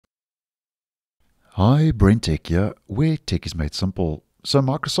Hi, BrenTech here, where tech is made simple. So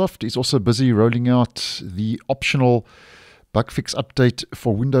Microsoft is also busy rolling out the optional bug fix update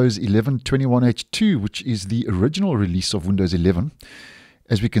for Windows 11 21H2, which is the original release of Windows 11.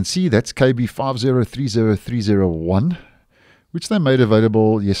 As we can see, that's KB5030301, which they made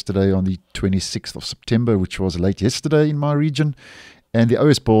available yesterday on the 26th of September, which was late yesterday in my region. And the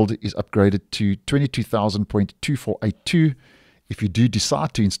OS build is upgraded to 22,000.2482 if you do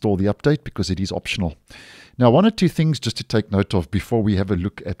decide to install the update, because it is optional. Now, one or two things just to take note of before we have a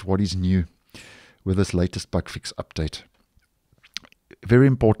look at what is new with this latest bug fix update. Very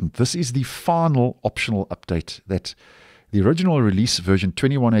important, this is the final optional update that the original release version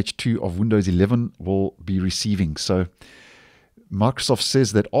 21H2 of Windows 11 will be receiving. So Microsoft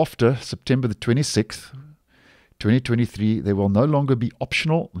says that after September the 26th, 2023, there will no longer be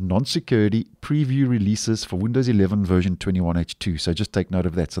optional non-security preview releases for Windows 11 version 21H2. So just take note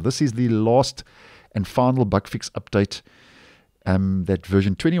of that. So this is the last and final bug fix update that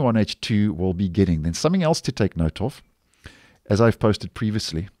version 21H2 will be getting. Then something else to take note of, as I've posted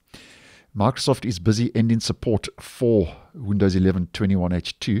previously, Microsoft is busy ending support for Windows 11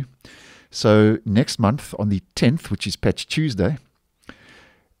 21H2. So next month on the 10th, which is Patch Tuesday,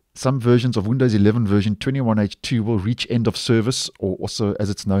 some versions of Windows 11 version 21H2 will reach end of service, or also as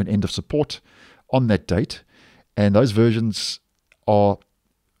it's known, end of support, on that date. And those versions are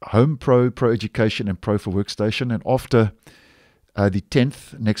Home Pro, Pro Education, and Pro for Workstation. And after the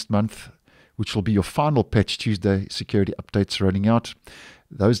 10th next month, which will be your final Patch Tuesday security updates rolling out,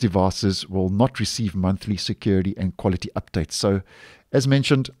 those devices will not receive monthly security and quality updates. So as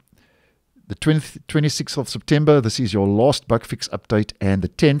mentioned, the 26th of September, this is your last bug fix update, and the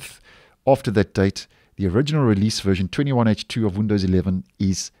 10th, after that date, the original release version 21H2 of Windows 11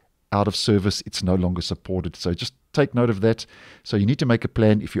 is out of service. It's no longer supported. So just take note of that. So you need to make a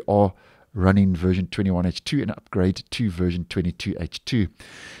plan if you are running version 21H2 and upgrade to version 22H2.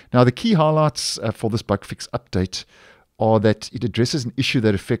 Now, the key highlights for this bug fix update are that it addresses an issue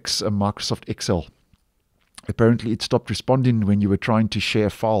that affects Microsoft Excel. Apparently, it stopped responding when you were trying to share a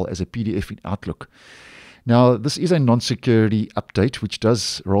file as a PDF in Outlook. Now, this is a non-security update which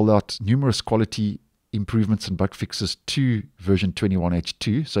does roll out numerous quality improvements and bug fixes to version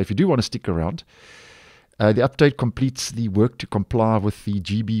 21H2. So if you do want to stick around, the update completes the work to comply with the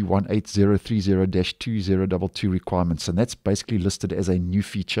GB 18030-2022 requirements, and that's basically listed as a new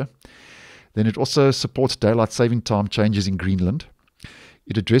feature. Then it also supports daylight saving time changes in Greenland.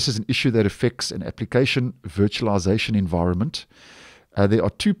 It addresses an issue that affects an application virtualization environment. There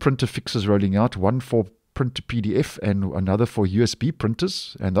are two printer fixes rolling out, one for print to PDF and another for USB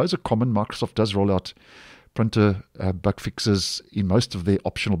printers, and those are common. Microsoft does roll out printer bug fixes in most of their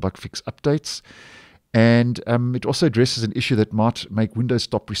optional bug fix updates. And it also addresses an issue that might make Windows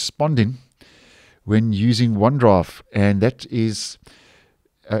stop responding when using OneDrive, and that is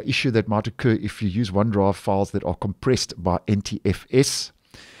an issue that might occur if you use OneDrive files that are compressed by NTFS.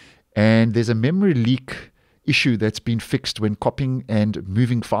 And there's a memory leak issue that's been fixed when copying and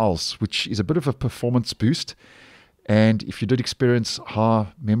moving files, which is a bit of a performance boost. And if you did experience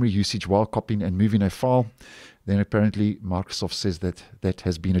high memory usage while copying and moving a file, then apparently Microsoft says that that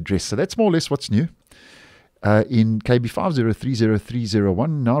has been addressed. So that's more or less what's new in KB5030301,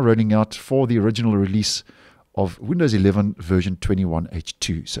 now rolling out for the original release of Windows 11 version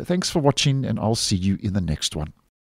 21H2. So thanks for watching, and I'll see you in the next one.